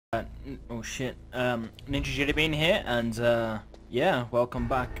Oh shit, Ninja Jitty Bean here, and yeah, welcome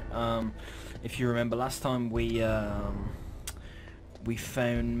back. If you remember last time we found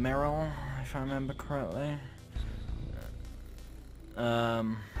Meryl, if I remember correctly.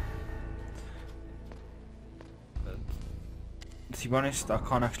 To be honest, I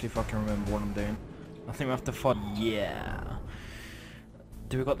can't actually fucking remember what I'm doing. I think we have to find. Yeah.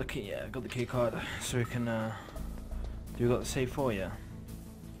 Do we got the key? Yeah, got the key card, so we can. Do we got the save for you?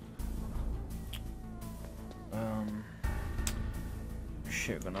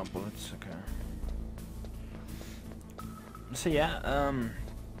 Shit, we're not bullets. Okay. So yeah, I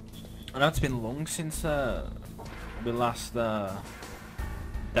know it's been long since we last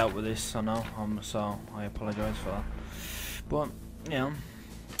dealt with this. I know. So I apologise for that. But you know,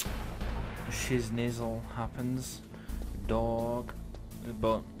 shiznizle happens. Dog.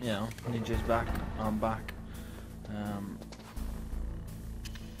 But you know, Ninja's back. I'm back.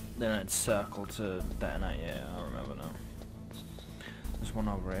 Then I'd circle to detonate. Yeah, I remember now. There's one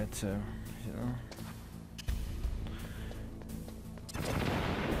over here too, you know.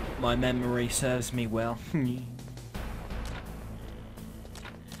 My memory serves me well. I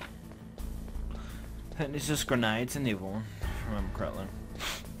think there's just grenades in the other one, if I remember correctly.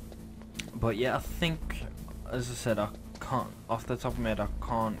 But yeah, I think, as I said, I can't, off the top of my head, I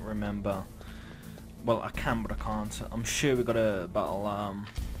can't remember. Well, I can, but I can't. I'm sure we got a battle,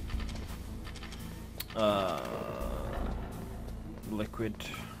 Liquid.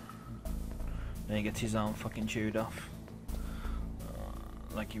 Then he gets his arm fucking chewed off.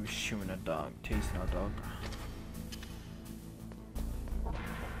 Like he was chewing a dog, teasing a dog.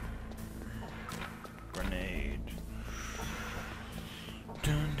 Grenade.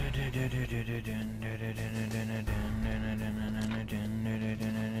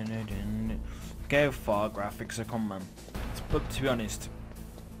 Okay, how far graphics are come, man. But to be honest,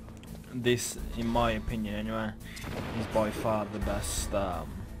 this, in my opinion anyway, is by far the best, the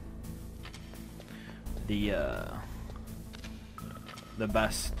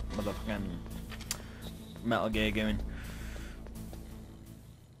best motherfucking Metal Gear going.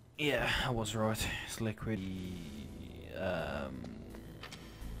 Yeah, I was right. It's Liquid.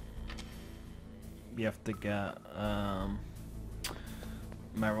 You have to get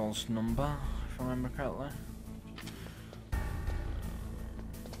Meryl's number, if I remember correctly.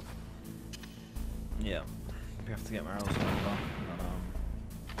 Yeah, we have to get Meryl's number.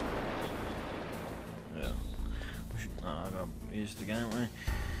 Yeah, we should, I got used again, haven't we?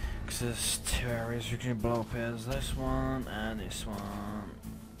 Because there's two areas we can blow up here. There's this one and this one.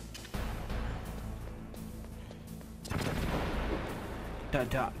 Da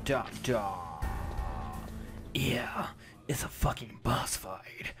da da da. Yeah, it's a fucking boss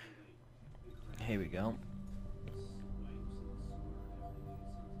fight. Here we go.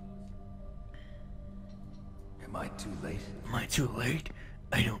 Am I too late? Am I too late?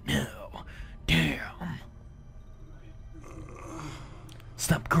 I don't know. Damn.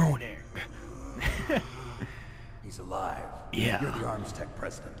 Stop groaning. He's alive. Yeah. You're the arms tech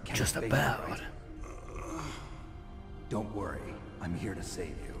president. Can't Just fake it, about. right? Don't worry. I'm here to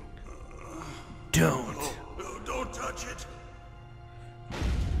save you. Don't. No, don't touch it.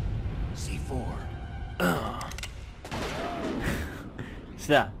 C4. Is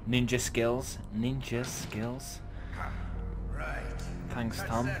that ninja skills? Ninja skills. Right. Thanks, Touch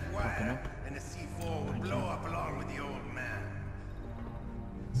Tom. that Hooking wire, up. and the C4 will blow up along with the old man.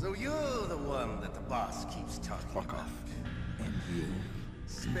 So you're the one that the boss keeps talking Fuck about. off. And you.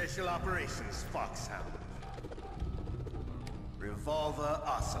 Special Operations Foxhound. Revolver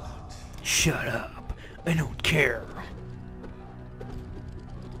Ocelot. Shut up. I don't care.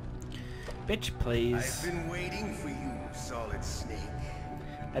 Bitch, please. I've been waiting for you, Solid Snake.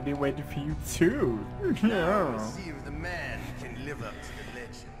 I've been waiting for you too. Now we'll see if the man can live up to the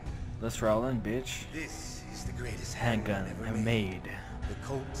legend. Let's roll in, bitch. This is the greatest Handgun ever ever made. The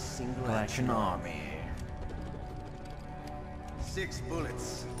Colt Single Action Army. 6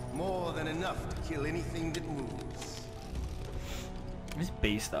 bullets, more than enough to kill anything that moves. This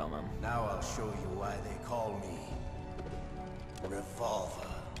beast though, man. Now I'll show you why they call me Revolver.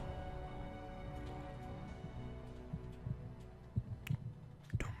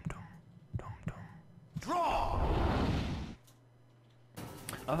 Dum dum dum dum. Draw!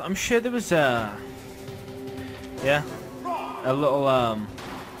 I'm sure there was a a little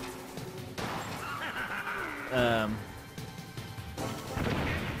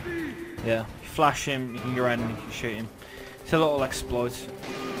yeah, you flash him, you can go around and you can shoot him. It's a little exploit.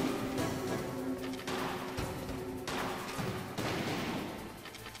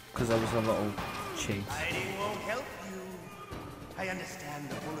 Because I was a little cheat. Hiding won't help you. I understand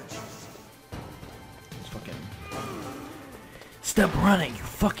the bullet fucking... Stop running, you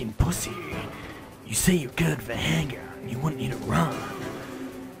fucking pussy. You say you're good for anger, and you want me to run.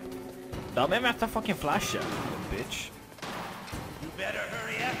 Don't make me have to fucking flash you, bitch. You better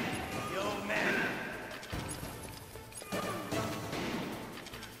hurry up, the old man.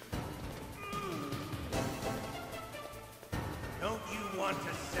 Don't you want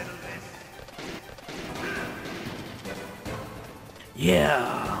to settle this?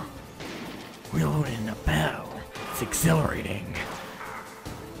 Yeah. Reloading the battle. It's exhilarating.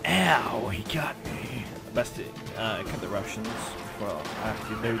 Ow, he got me. Best to cut the Russians before I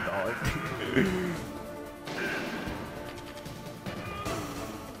actually do die.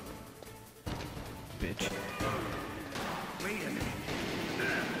 Bitch. Wait a minute.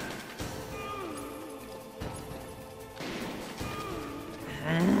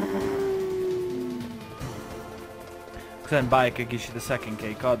 Sen bayağı kişi the second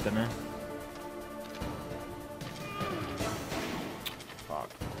key card, didn't it? Fuck.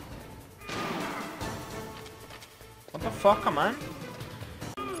 What the fuck, man?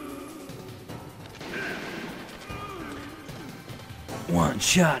 One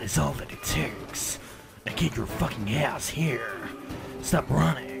shot is all that it takes. Now get your fucking ass here. Stop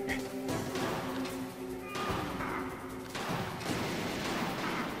running.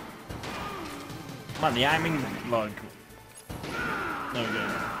 Man, the aiming, like... No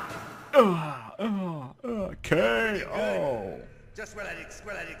good. Okay. Oh. Just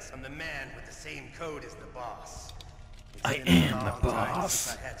Swellix, I'm the man with the same code as the boss. It's I been a am the long time boss.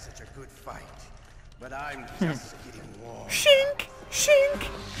 since I had such a good fight, but I'm just getting warm. Shink! Shink!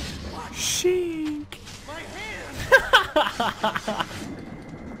 Shink! My hand!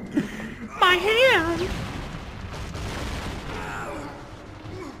 My hand!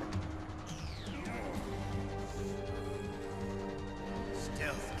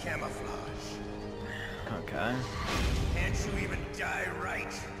 Stealth camouflage. Okay. Can't you even die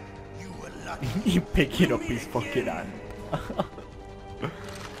right? You were lucky. You pick it up his fucking hand.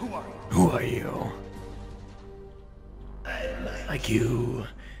 Who are you? Who are you? Like you,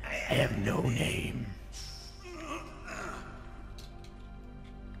 I have no name.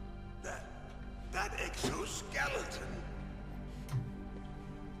 That exoskeleton.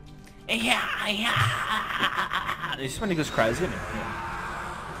 Yeah. This is when he goes crazy, isn't it? Yeah.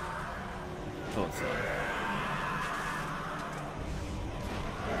 Thought so.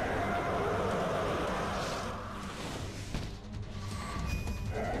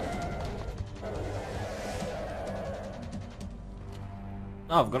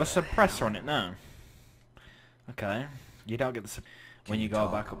 Oh, I've got a suppressor on it now. Okay. You don't get the when you go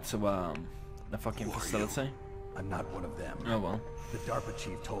back up to the fucking facility. I'm not one of them. Oh well. The DARPA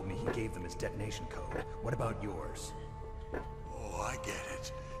chief told me he gave them his detonation code. What about yours? Oh, I get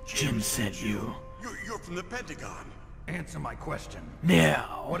it. Jim sent you. You're from the Pentagon. Answer my question.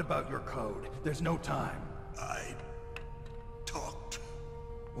 Now. What about your code? There's no time. I talked.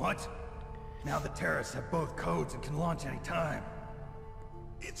 What? Now the terrorists have both codes and can launch any time.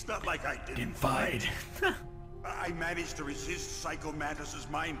 It's not like I didn't Fight. I managed to resist Psycho Mantis's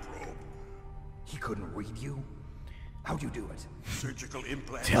mind probe. He couldn't read you? How'd you do it? Surgical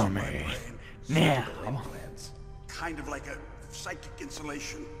implants Tell in my me. brain. Now. Implants. Kind of like a psychic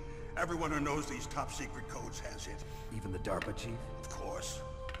insulation. Everyone who knows these top secret codes has it. Even the DARPA chief? Of course.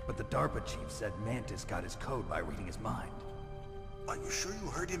 But the DARPA chief said Mantis got his code by reading his mind. Are you sure you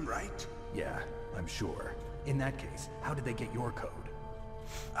heard him right? Yeah, I'm sure. In that case, how did they get your code?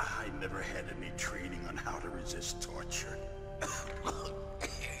 I never had any training on how to resist torture.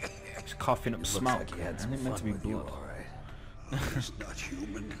 He's coughing up Looks smoke. like he had some Isn't it meant to fun be with you, blood? all right. He's not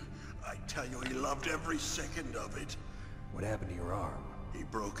human. I tell you, he loved every second of it. What happened to your arm? He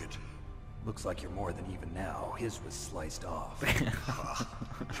broke it. Looks like you're more than even now. His was sliced off.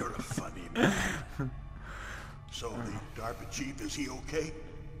 You're a funny man. So the DARPA chief, is he okay?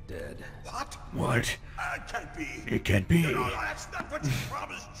 Dead. What? What? Can't be. It can't be. No, that's not what you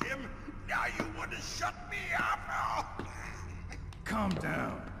promised, Jim. Now you want to shut me up? Oh. Calm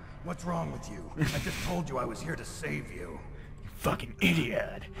down. What's wrong with you? I just told you I was here to save you. You fucking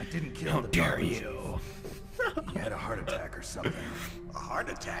idiot. I didn't kill How the dare DARPA you? chief. He had a heart attack or something. A heart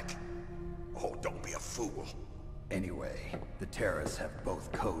attack? Oh, don't be a fool. Anyway, the terrorists have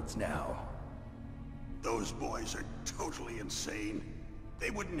both codes now. Those boys are totally insane. They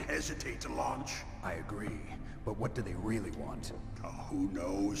wouldn't hesitate to launch. I agree, but what do they really want? Oh, who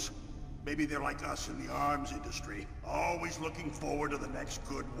knows? Maybe they're like us in the arms industry, always looking forward to the next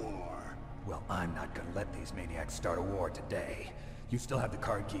good war. Well, I'm not gonna let these maniacs start a war today. You still have the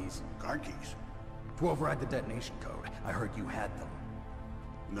card keys? Card keys? To override the detonation code. I heard you had them.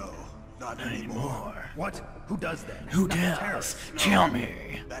 No, not anymore. What? Who does that? Who Not the does? terrorists. Tell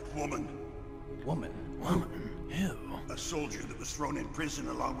me. That woman. Woman. Who? A soldier that was thrown in prison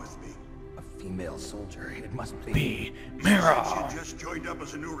along with me. A female soldier. It must be. Be She Mirror. had just joined up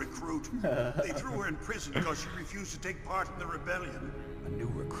as a new recruit. They threw her in prison because she refused to take part in the rebellion. A new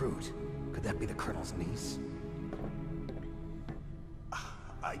recruit. Could that be the Colonel's niece?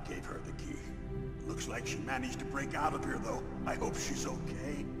 I gave her the key. Looks like she managed to break out of here, though. I hope she's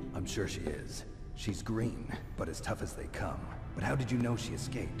okay. I'm sure she is. She's green, but as tough as they come. But how did you know she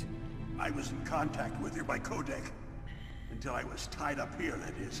escaped? I was in contact with her by codec. Until I was tied up here,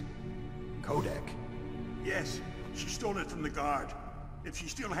 that is. Codec. Yes, she stole it from the guard. If she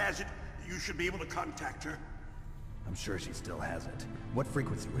still has it, you should be able to contact her. I'm sure she still has it. What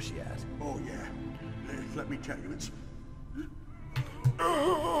frequency was she at? Oh, yeah. Let me tell you, it's...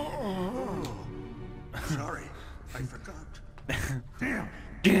 Sorry, I forgot. Damn.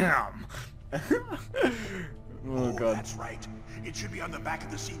 Damn. Oh god. That's right. It should be on the back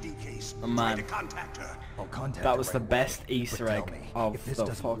of the CD case. Oh, man. Try to contact her. I'll contact That her was right the away. best But Easter tell egg me, of if this the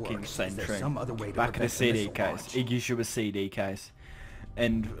doesn't fucking work, is there century. some other way to Back in the prevent CD missile case. launch? It gives you a CD case.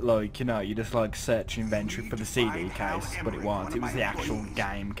 And like, you know, you just like search inventory for the CD case, but it wasn't. It was the actual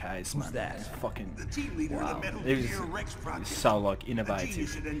game case, man. that? It's fucking The team leader of wow. the Metal It Gear Rex was project. so like A innovative.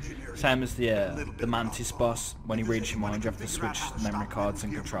 genius at engineering. Same as A little the bit Mantis of boss when he If there's reads your anyone mind, who you have to can figure out switch how to memory stop cards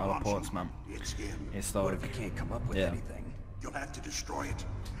and Metal Gear from controller launching, ports, man. It's him. It's What like if you can't come up with yeah. anything? You'll have to destroy it.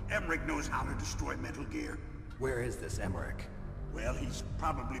 Emmerich knows how to destroy Metal Gear. Where is this Emmerich? Well, he's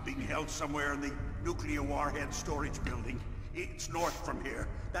probably being held somewhere in the nuclear warhead storage building. It's north from here.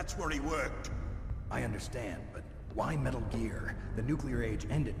 That's where he worked. I understand, but why Metal Gear? The nuclear age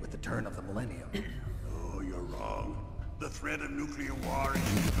ended with the turn of the millennium. Oh, you're wrong. The threat of nuclear war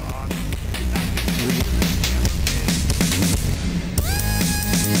is gone.